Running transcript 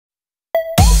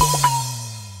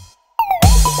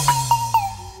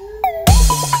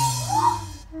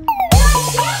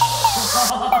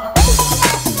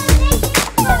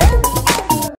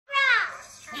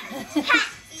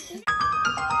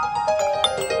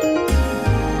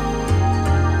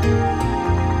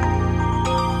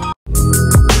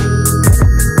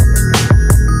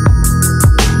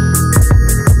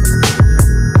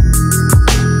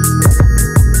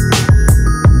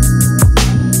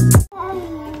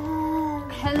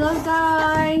Hello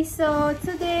guys, so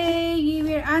today we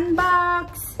will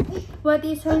unbox. What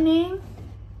is her name?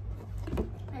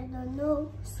 I don't know.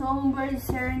 Songbird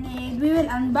Serenade. We will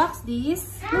unbox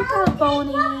this little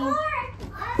pony.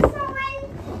 Also, when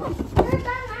we're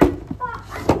done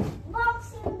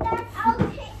unboxing that, I'll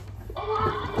pick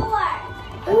one more.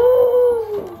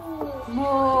 Ooh.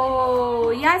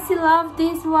 Whoa, Yasi loves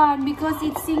this one because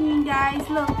it's singing, guys.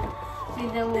 Look,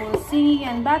 with the singing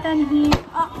and button here.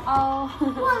 Uh-oh.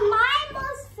 Well, my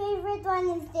most favorite one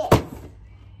is this.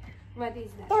 What is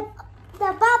that?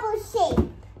 The bubble shape.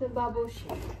 The bubble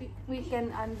shape. We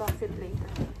can unbox it later.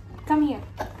 Come here.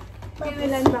 We will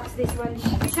unbox this one.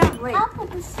 Shut, wait. I'll put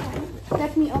this one.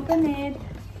 Let me open it.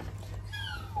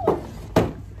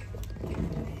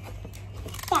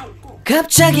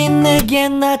 갑자기 내게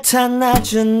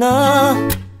나타나준 너.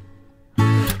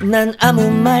 난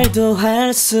아무 말도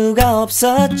할 수가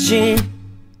없었지.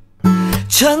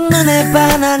 첫눈에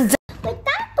반한다. With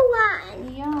that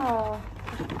one. Yeah,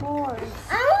 of course.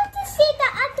 I want to see the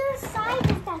other side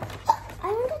of that.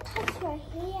 I want to touch her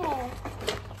hair.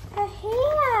 Her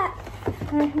hair.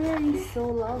 Her hair is so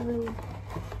lovely.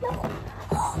 Oh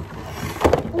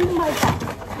my god.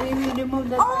 We will remove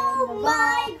the Oh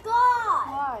my god.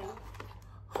 Why?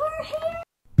 Her hair.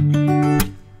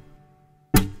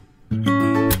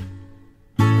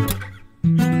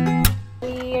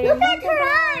 Look at her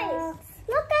eyes.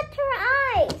 Look at her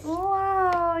eyes.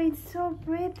 Wow, it's so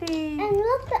pretty. And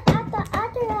look at the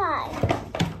other eye.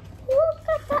 Look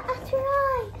at the other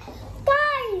eye.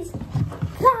 Guys,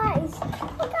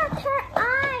 look at her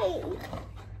eye.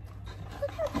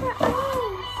 Look at her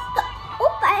eyes.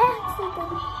 Oop, I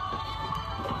accidentally.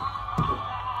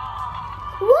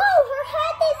 Whoa, her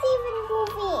head is even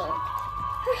moving.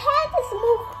 Her head is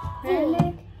moving. Really?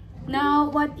 Now,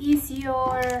 what is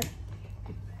your...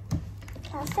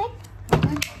 Perfect.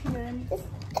 Good.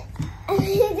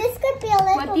 This could be a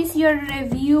little... What is your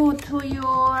review to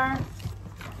your...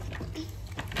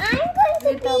 I'm going to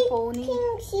Little be pony?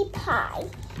 Pinkie Pie.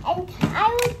 And I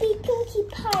will be Pinkie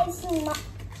Pie's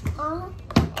mom.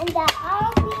 And that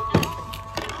I'll be...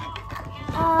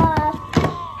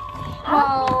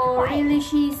 Wow, really,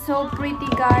 she's so pretty,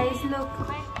 guys. Look.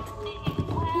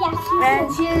 Yeah,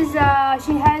 And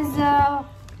she has a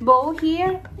bow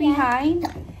here behind.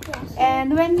 yes.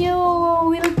 And when you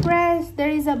will press, there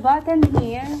is a button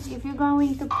here. If you're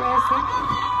going to press it,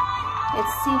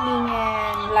 it's singing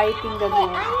and lighting the Hey,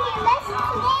 door. Anya, let's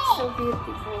play. So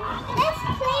beautiful. Let's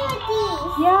play with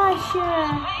these. Yeah,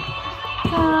 sure.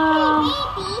 Hey,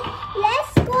 baby,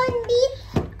 let's go and be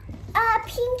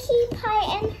Pinkie Pie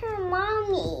and her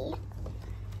mommy.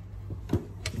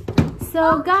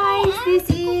 So guys, this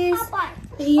is Papa.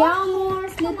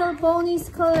 YAGMUR's Little Ponies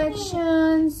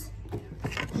collections.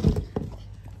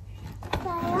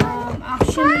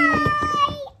 Actually,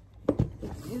 Hi.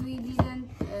 we didn't.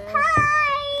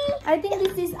 Hi. I think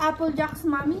this is Applejack's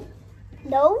mommy.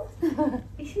 No.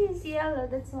 She is yellow,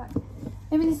 that's why.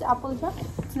 Maybe this is Applejack.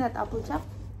 It's not Applejack.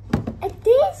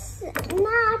 This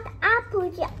not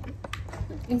Applejack.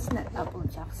 It's not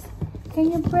Applejack's.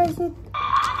 Can you press it?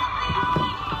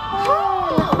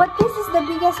 Oh, but this is the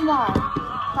biggest one.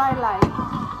 Twilight.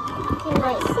 Can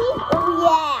I see? Oh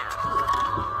yeah.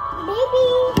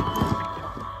 Baby.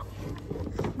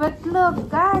 But look,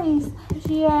 guys,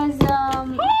 she has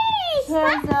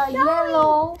Hey,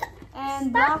 yellow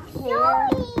and black hair.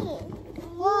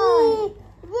 Why?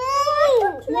 Yay!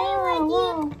 Play Yeah, with wow.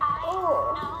 you. Oh.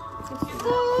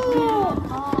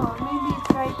 Oh, maybe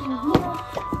it's right in here.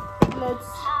 Let's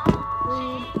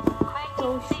read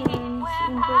potions,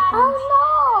 importance. Oh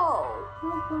No.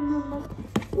 no!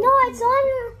 No, it's on.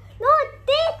 No,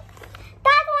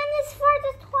 that one is for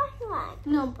the Twilight.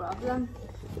 No problem.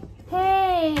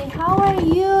 Hey, how are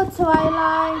you,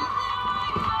 Twilight?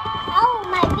 Oh,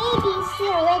 my baby's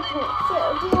here with me.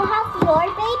 Do you have your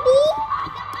baby?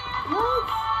 What?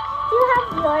 Do you have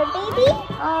your baby?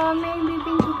 Maybe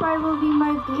Pinkie Pie will be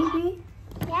my baby.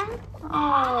 Yeah.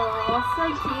 Oh, so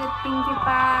cute, Pinkie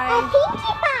Pie.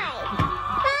 Pinkie Pie.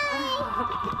 Hi.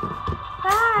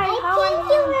 Hi, how I are think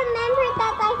you you? remember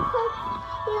that I put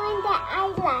you in the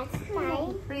eye last time.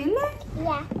 Really?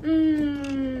 Yeah.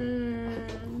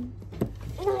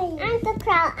 I'm the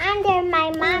crown under my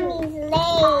mommy's leg.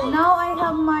 Now I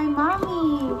have my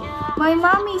mommy. My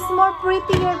mommy is more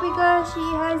prettier because she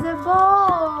has a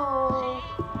bow.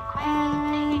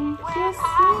 And she's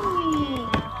singing.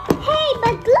 Hey,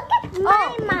 but look at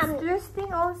my It's mommy.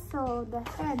 twisting also, the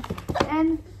head.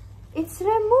 And it's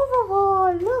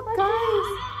removable. Look, guys.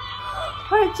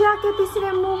 Her jacket is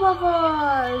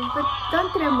removable. But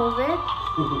don't remove it.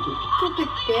 Keep it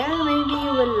there. Maybe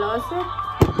you will lose it.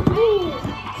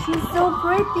 She's so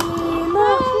pretty.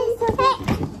 Look, she's so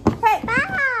hey.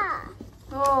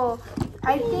 Oh,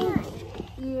 I think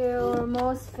your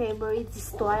most favorite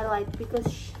is Twilight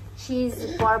because she's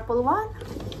the purple one.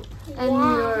 And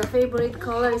your favorite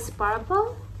color is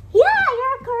purple? Yeah,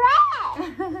 you're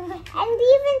correct. And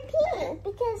even pink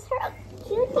because her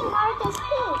cutie mark is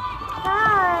pink.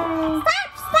 Hi.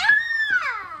 Stop!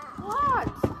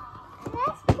 What?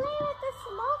 Let's play with the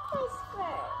small toys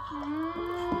first.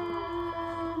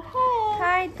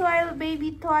 Hi,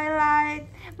 baby Twilight.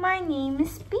 My name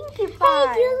is Pinkie Pie.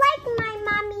 Hey, do you like my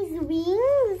mommy's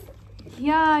wings?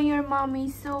 Yeah, your mommy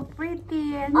is so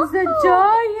pretty and it's a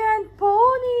giant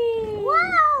pony.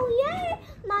 Wow, your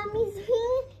mommy's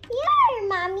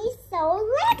so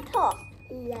little.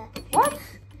 What?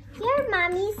 Your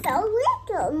mommy's so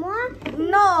little, Mom.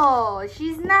 No,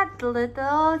 she's not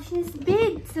little. She's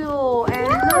big too. And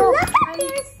no, look at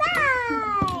your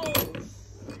size.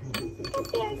 Look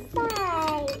at your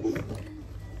size.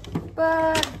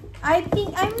 But I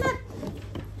think I'm not.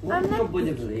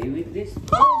 Nobody play with this. Hey!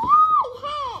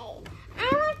 I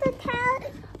want to tell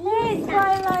Hey,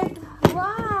 Twilight,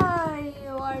 why you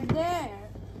are there?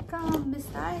 Come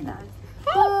beside us.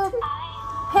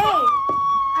 Hey,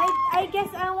 I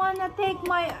guess I wanna take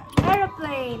my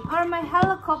airplane or my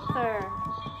helicopter.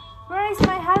 Where is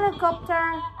my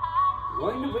helicopter?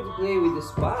 Why nobody play with the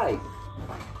spike?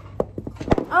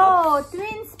 Oh,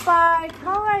 Twin Spike.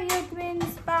 How are you, Twin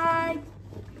Spike?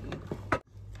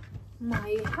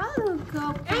 My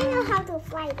helicopter. I know how to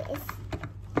fly this.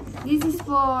 This is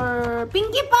for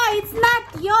Pinkie Pie. It's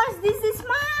not yours. This is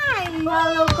my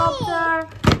helicopter.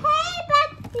 Hey, but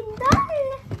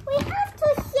we have to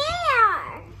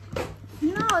share.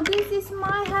 No, this is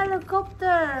my helicopter.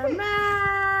 I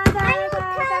will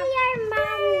tell your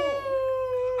mommy.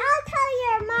 I'll tell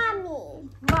your mommy.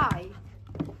 Why?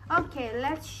 Okay,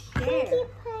 let's share. Pinkie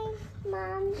Pie,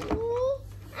 mommy.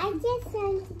 I just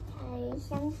want to tell you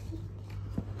something.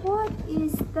 What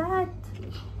is that?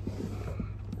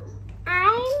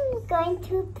 I'm going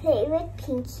to play with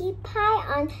Pinkie Pie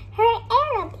on her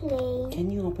airplane.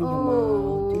 Can you open your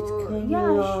mouth? It's kind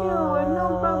sure, no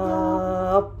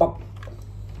problem. Pop.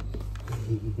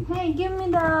 Hey, give me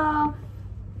the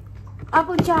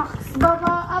Apple Jacks.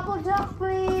 Baba, Apple Jack,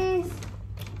 please.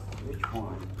 Which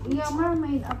one? Yeah,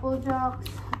 mermaid Apple Jacks.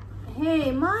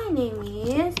 Hey, my name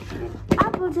is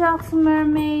Applejack's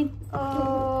Mermaid.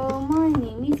 Oh, my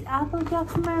name is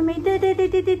Applejack's Mermaid.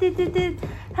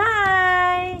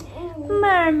 Hi,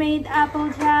 Mermaid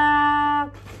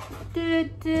Applejack.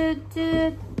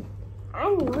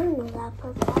 I'm normal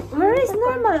Applejack. Where is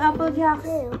normal Applejacks?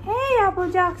 Hey,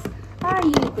 Applejacks, are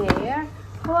you there?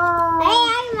 Wow. Hey,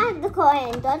 I'm at the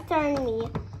coin. Don't turn me.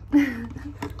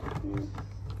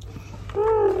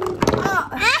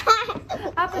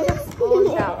 Applejacks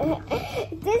falls out.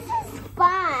 This is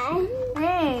fun.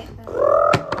 Hey.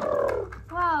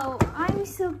 Wow, I'm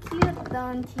so cute,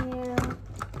 don't you?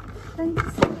 Don't you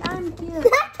see I'm cute?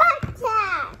 Look at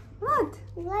that. What?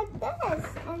 Like this.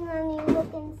 And then you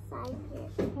look inside here.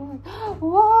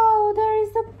 Wow, there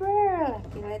is a pearl.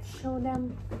 Okay, let's show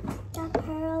them. The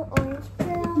pearl, orange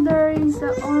pearl. There is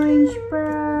an orange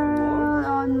pearl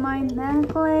on my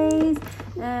necklace.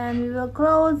 And we will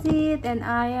close it. And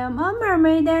I am a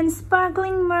mermaid and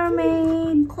sparkling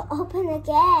mermaid. Open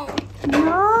again.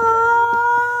 No,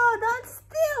 don't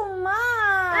steal mine.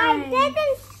 I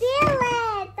didn't steal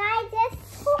it. I just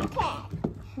took it.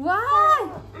 What?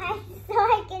 So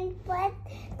I can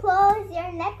close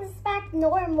your necklace back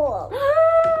normal.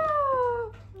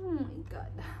 Oh my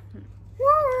god.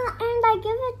 And I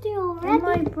give it to you already. Am I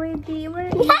pretty? Where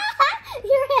is your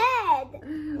head.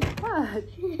 what?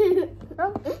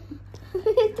 Oh.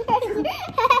 Turn your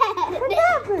head. What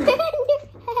happened?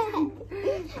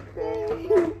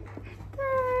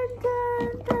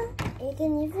 You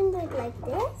can even do it like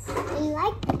this and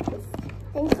like this.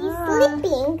 Then she's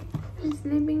sleeping. She's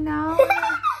sleeping now.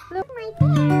 Look. My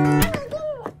hair.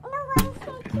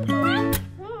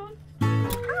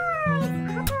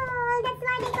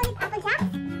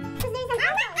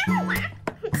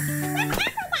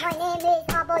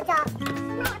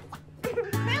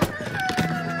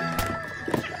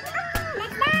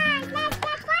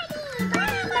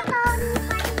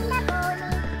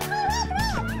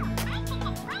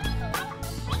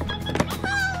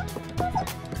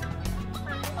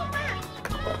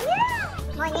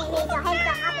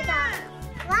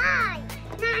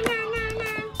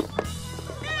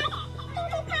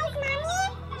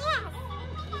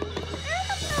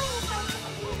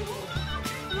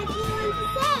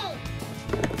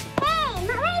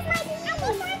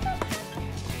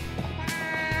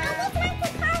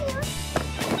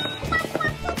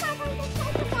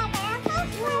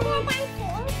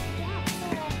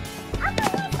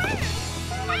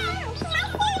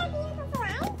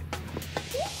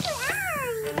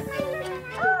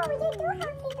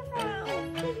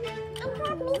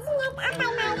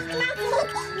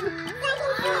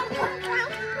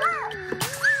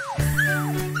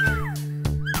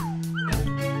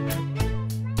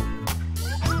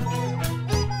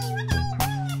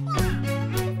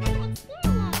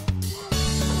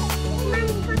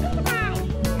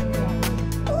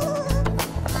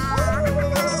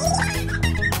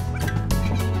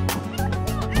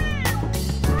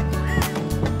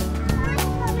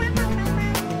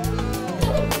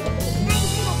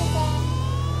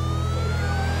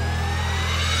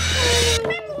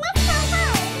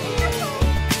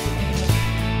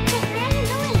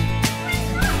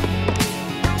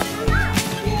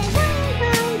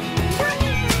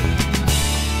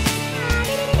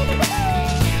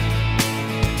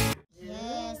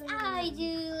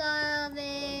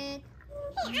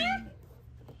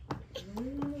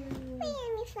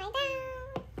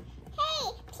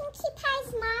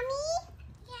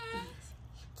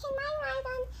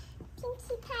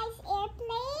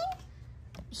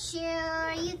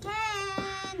 Sure, you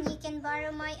can. You can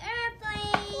borrow my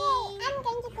airplane. Yay, I'm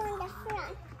going to go in the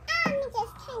front. I'm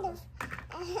just kind of,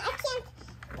 I can't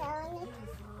go on it.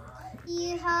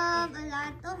 You have a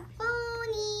lot of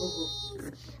ponies.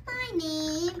 My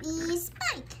name is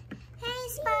Spike. Hey,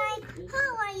 Spike. How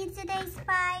are you today,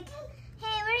 Spike?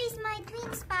 Hey, where is my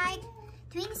twin Spike?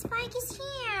 Twin Spike is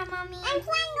here, Mommy. I'm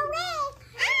flying away.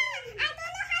 I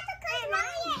don't know how to control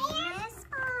your air.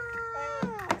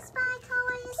 Spike, how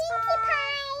are you, Spike? Pinkie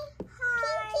Pie. Hi.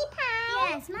 Pinkie Pie.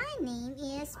 Yes, my name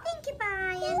is Pinkie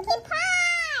Pie. Pinkie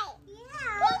Pie.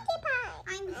 Yeah. Pinkie Pie.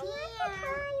 I'm here. I want to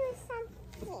tell you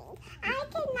something. I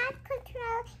cannot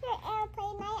control your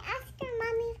airplane. I asked your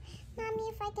mommy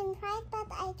if I can try it, but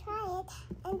I tried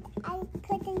and I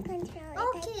couldn't control it.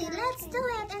 Okay, let's do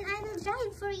it and I will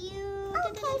drive for you.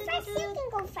 Okay, first you can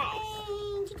go first.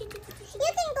 You can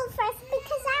go first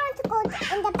because I want to go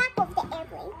in the back of the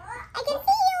airplane. I can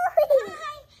see you.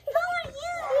 Hi, how are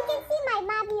you? You can see my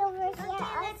mommy over here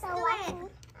also watching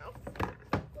us.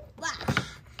 Wow,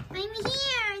 I'm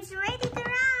here. It's ready to ride.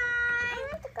 I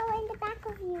want to go in the back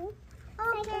of you.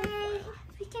 Okay,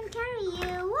 we can carry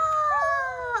you. Whoa!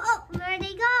 Oh, where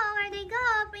they go? Where they go?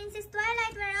 Princess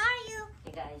Twilight, where are you?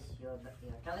 Hey guys, you're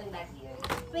traveling back here.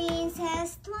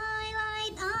 Princess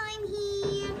Twilight, I'm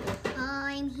here.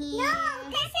 I'm here. No,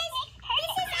 this is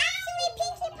actually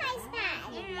Pinkie Pie's bag.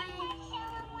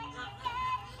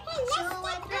 Hey, show us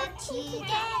what you get.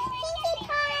 Pinkie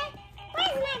Pie,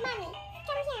 where's my mommy?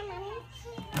 Come here, mommy.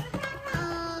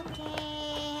 Okay.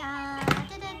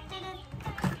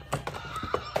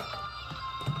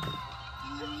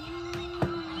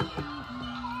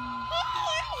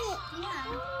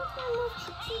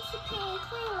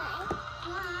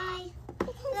 Why?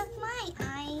 Look, my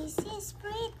eyes is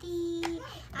pretty.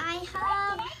 I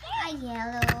have a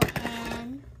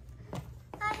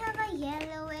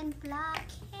yellow and black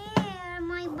hair.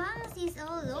 My bangs is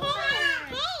all over.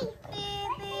 Hey,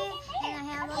 baby. And I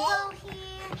have a bow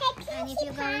here. And if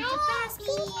you're going to pass me,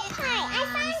 I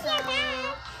found your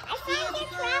bag. I found your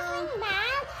traveling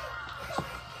bag.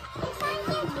 I found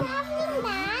your traveling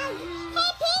bag.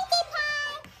 Hey, Pinkie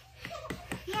Pie.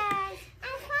 Yes. I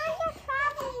found your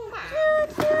traveling bag.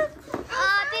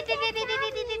 Oh,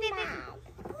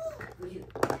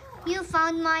 you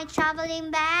found my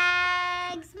traveling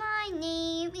bags. My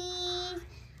name is...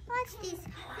 What's this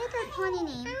little pony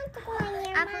name?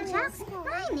 Applejacks.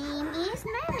 My name is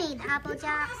Mermaid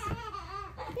Applejacks.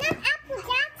 Not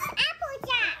Applejacks,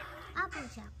 Applejack.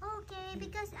 Applejack. Okay,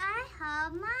 because I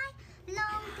have my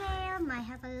long tail. I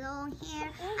have a long hair.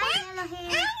 I have yellow hair.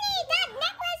 Annie, that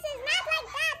necklace is not like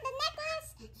that. The necklace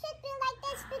should be like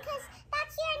this because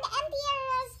that's here in the empty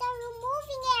areas, the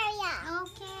moving area.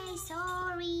 Okay,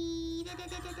 sorry.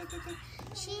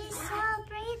 She's so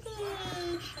pretty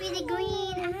with the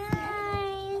green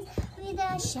eyes, with a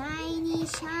shiny,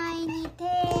 shiny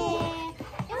tail.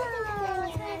 Pinkie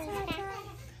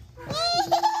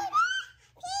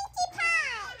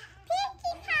Pie!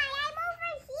 Pinkie Pie, I'm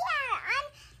over here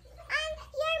on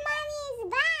your mommy's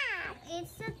back.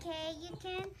 It's okay, you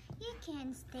can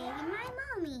stay with my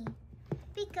mommy.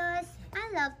 Because I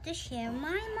love to share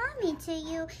my mommy to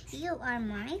you. You are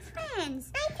my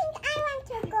friends. I think I want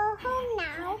to go home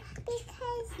now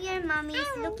because your mommy is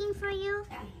looking for you.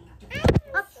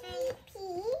 I'm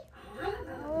sleepy.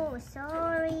 Oh,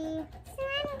 sorry. So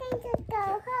I'm going to go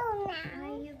home now.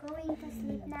 Are you going to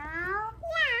sleep now?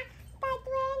 Yeah, but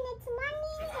when it's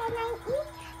morning and I eat,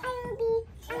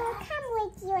 I will come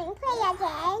with you and play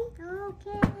again.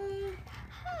 Okay.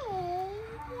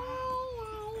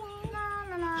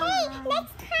 Hey,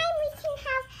 next time we can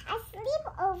have a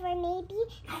sleepover maybe,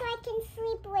 so I can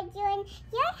sleep with you in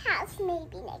your house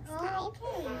maybe next time.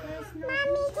 Okay. there's no...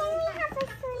 Mommy, can we have a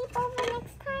sleepover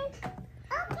next time?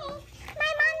 Okay.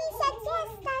 My mommy said yes,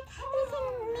 that we can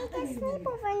make a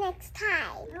sleepover next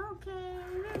time. Okay,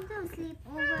 we'll do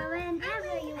sleepover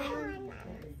whenever you want.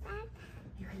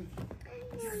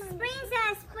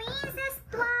 Princess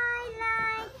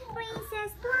Twilight,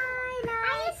 Princess Twilight.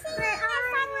 Are you singing Where a song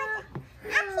are with...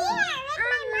 you? Up here, with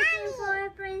my I'm looking mommy. for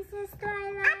Princess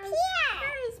Twilight. Up here.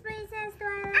 Where is Princess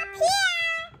Twilight? Up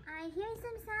here. I hear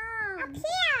some sound. Up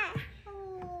here.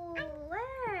 Oh,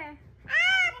 where?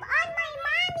 Up on my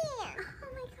mommy.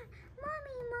 Oh my God,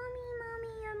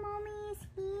 mommy, your mommy is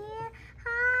here.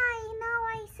 Hi, now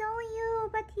I saw you,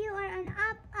 but you are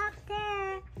up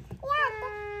there. Yeah,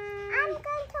 but I'm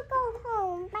going to go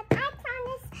home, but I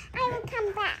promise I will come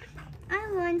back.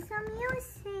 I want some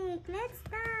music. Let's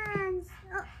dance.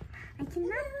 Oh, I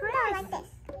cannot Go press. like this.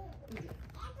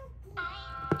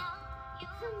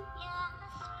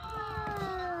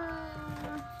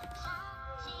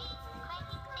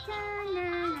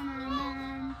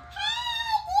 Ta-na-na-na-na.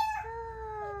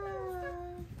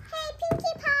 Hey,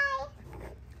 Pinkie Pie.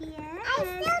 Yes, I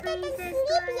still didn't Princess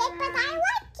sleep yet, but I Twilight.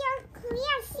 like your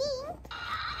clear scene.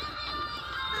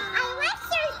 I like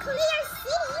your clear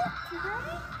scene.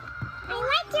 I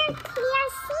like your clear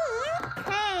scene.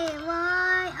 Hey,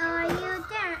 why are you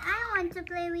there? I want to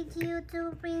play with you too,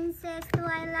 Princess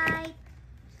Twilight.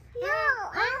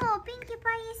 Oh, Pinkie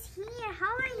Pie is here.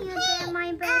 How are you there,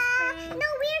 my best friend? No,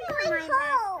 we're You're going my best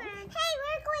home. friend. Hey,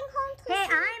 we're going home to Hey,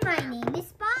 sleep. my name is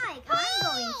Spike. I'm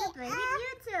going to play with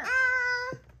you too.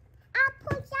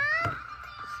 Applejack.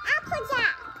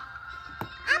 Applejack.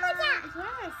 Applejack.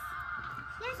 Yes.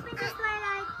 Yes, Princess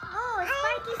Twilight. Oh,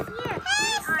 Spike is here. Hey,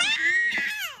 We are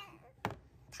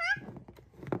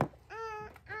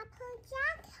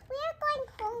Applejack, we're going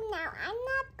home now. I'm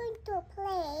not going to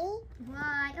play.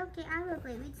 Why? Okay, I will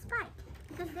play with Spike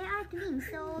because they are twins,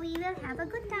 so we will have a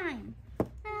good time.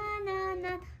 Na na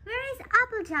na. Where is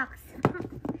Applejack?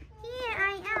 Here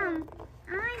I am.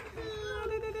 I'm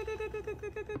here.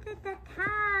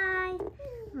 Hi.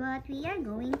 What we are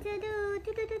going to do?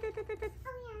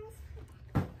 Oh,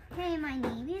 yes. Hey, my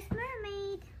name is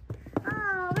Mermaid.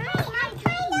 Oh, where Hey, is my I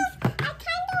twins?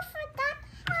 kind of forgot.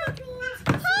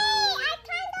 Hey, I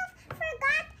kind of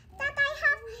forgot that I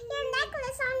have your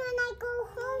necklace on when I go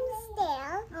home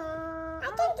still. I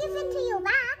can give it to you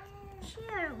back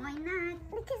Sure, why not?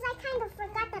 because I kind of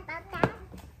forgot about that.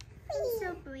 You're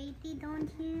so pretty, don't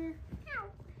you?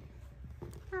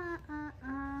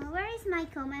 Where is my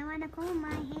comb? I wanna comb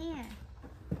my hair.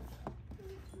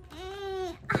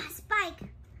 Hey,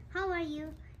 Spike, how are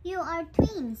you? You are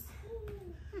twins.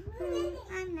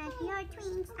 I'm not your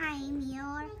twins. I'm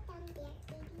your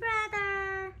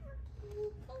brother.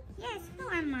 Yes, you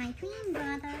are my twin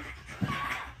brother.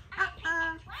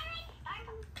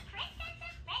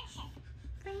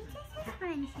 Princess's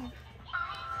friendship.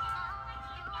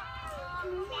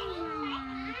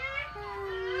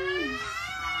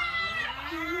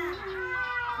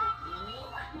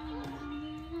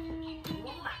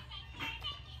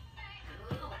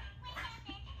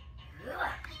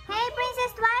 Hey,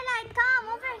 Princess Twilight, come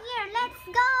over here. Let's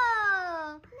go.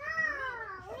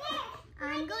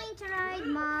 I'm going to ride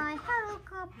my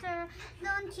helicopter.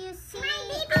 Don't you see?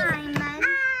 I'm a...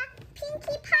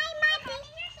 Pinkie Pie, my baby.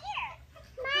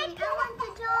 I want to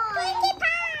join. Pinkie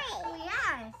Pie.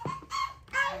 Yes.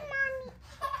 I'm mommy.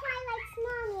 Twilight's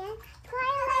mommy.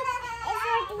 Twilight is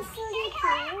already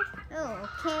sleeping.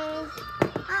 Okay.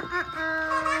 Da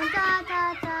da da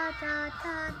da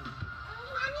da.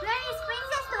 Where is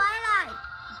Princess Twilight?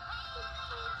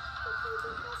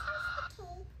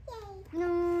 No.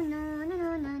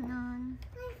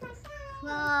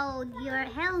 Wow, your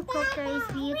helicopter is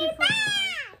beautiful.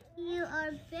 You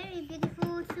are very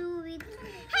beautiful too. With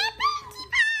Hey, Pinkie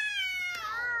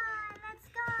Pie! let's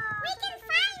go. We can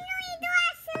finally do a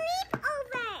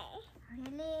sleepover.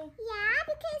 Really? Yeah,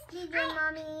 because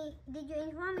Did you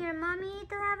inform your mommy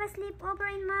to have a sleepover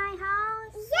in my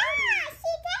house? Yeah,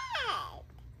 she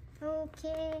did.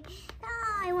 Okay.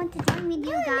 I want to join with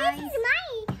you guys. This is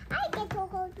mine. I get to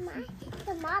hold the mommy.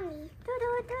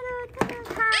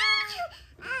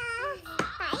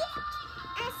 Hi.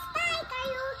 Spike, are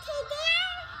you okay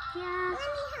there? Yeah. Let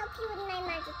me help you with my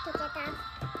magic to get up.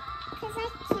 Because I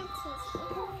can't see.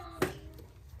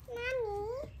 Mommy?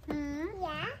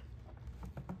 Yeah?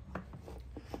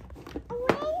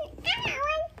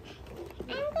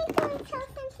 I'm going to tell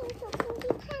something to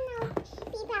Pinkie Pie and I'll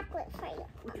be back with for you.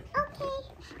 Okay.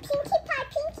 Pinkie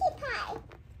Pie.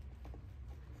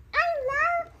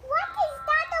 What is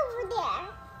that over there?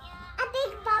 A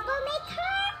big bubble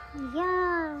maker?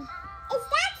 Yeah. Is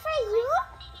that for you?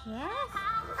 Yes.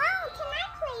 Oh, can I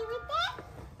play with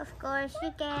course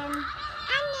you can. Annie,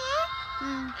 I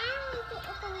need to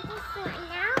open this one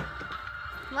now.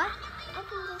 What?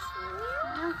 Open this one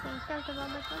now. Okay, start the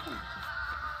bubble button.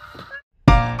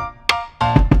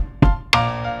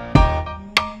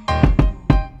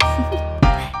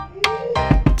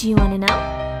 Do you want to know?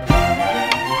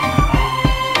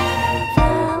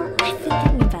 Well, I've been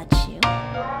thinking about you,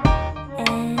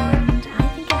 and I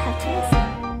think I'll have to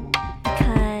listen,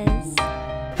 because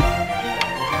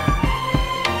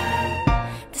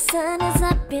the sun is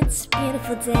up, it's a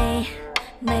beautiful day.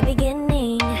 My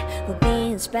beginning will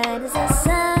be as bright as the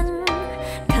sun.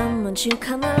 Come, won't you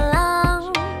come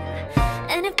along?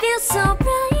 And it feels so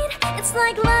bright, it's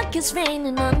like luck is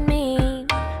raining on me.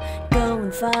 Go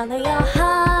and follow your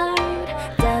heart,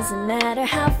 doesn't matter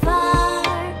how far.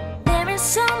 There is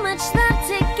so much love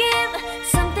to give,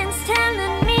 something's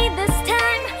telling me this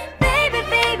time. Baby,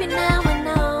 baby, now I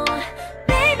know.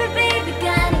 Baby, baby,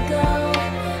 gotta go.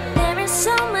 There is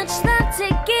so much love to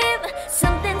give,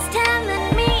 something's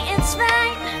telling me it's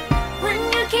right. When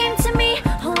you came to me,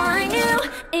 oh I knew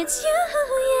it's you,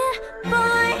 yeah,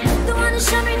 boy. The one who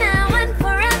showed me now and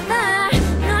forever.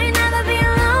 No, you'll never be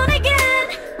alone again.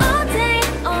 All day,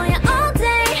 oh yeah, all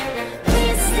day.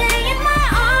 Please stay in my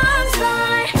arms,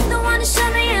 boy. The one who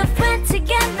showed me if we're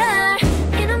together.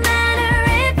 It don't matter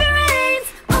if it rains.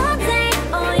 All day,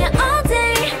 oh yeah, all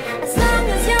day. As long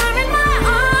as you're in my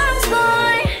arms,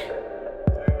 boy.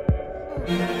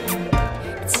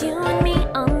 It's you and me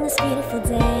on this beautiful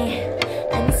day.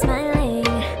 I'm smiling,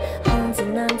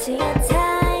 holding on to you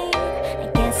tight.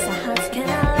 I guess our hearts can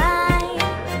align,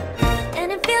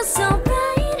 and it feels so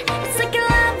bright. It's like your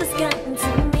love has gotten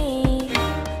to me.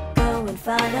 Go and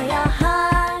follow your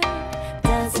heart,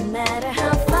 doesn't matter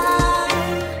how far.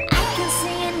 I can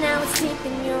see it now, it's deep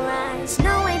in your eyes.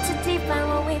 No way to define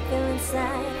what we feel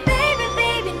inside. Baby,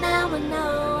 baby, now I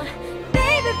know.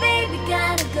 Baby, baby,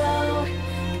 gotta go.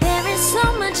 There is so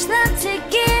much love to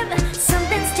give,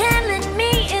 something's telling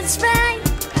me it's right.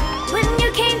 When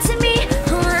you came to me,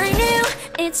 oh I knew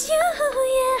it's you,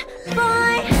 yeah,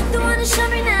 boy. The one who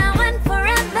showed me now and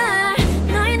forever.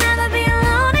 No, you'll never be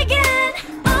alone again.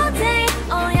 All day,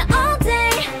 oh yeah, all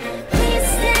day. Please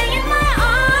stay in my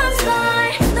arms,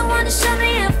 boy. The one who showed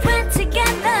me if we're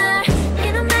together.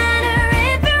 It don't matter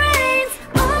if it rains.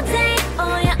 All day,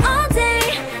 oh yeah, all day.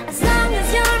 As long as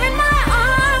you're in my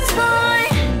arms, boy.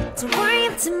 Don't worry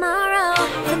of tomorrow,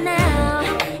 for now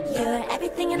you're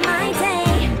everything in my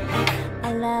day.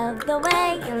 I love the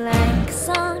way you like a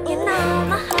song, you know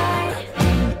my heart.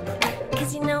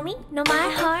 Cause you know me, know my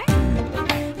heart.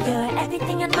 You're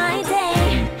everything in my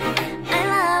day. I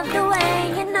love the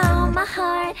way you know my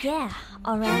heart. Yeah,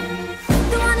 alright.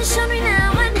 The one who showed me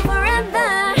now and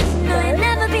forever. No, you'll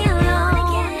never be alone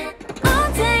again.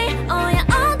 All day, oh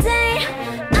yeah, all day.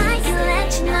 I can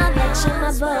let you know that you're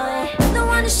my boy. The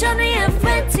one who showed me if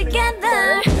we're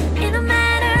together. It don't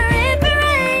matter if it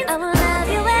rains. I will love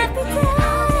you every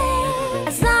day.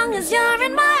 As long as you're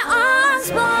in my arms,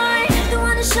 boy. The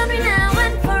one who showed me now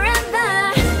and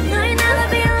forever. No, you'll never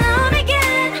be alone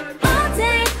again. All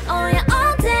day, oh yeah,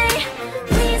 all day.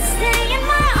 Please stay in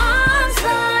my arms,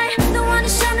 boy. The one who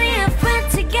showed me if we're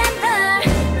together.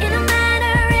 It don't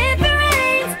matter if it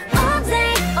rains. All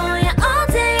day, oh yeah, all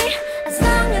day. As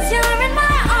long as you're in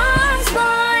my arms,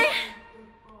 boy.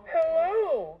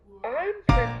 Hello, I'm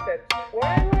Princess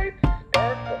Twilight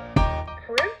Sparkle,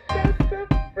 Princess of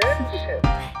Friendship.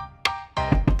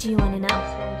 Do you want to know?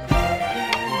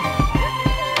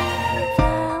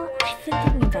 Well, I've been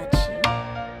thinking about you,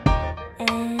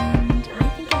 and I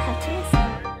think I'll have to listen,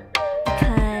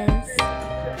 because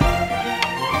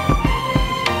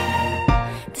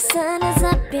the sun is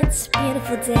up, it's a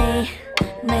beautiful day.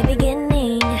 My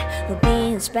beginning will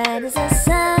be as bright as the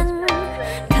sun.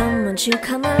 Come, won't you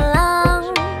come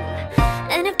along?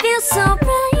 And it feels so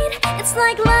bright, it's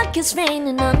like luck is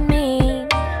raining on me.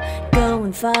 Go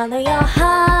and follow your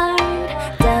heart,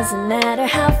 doesn't matter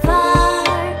how far.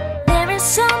 There is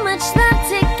so much love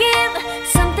to give,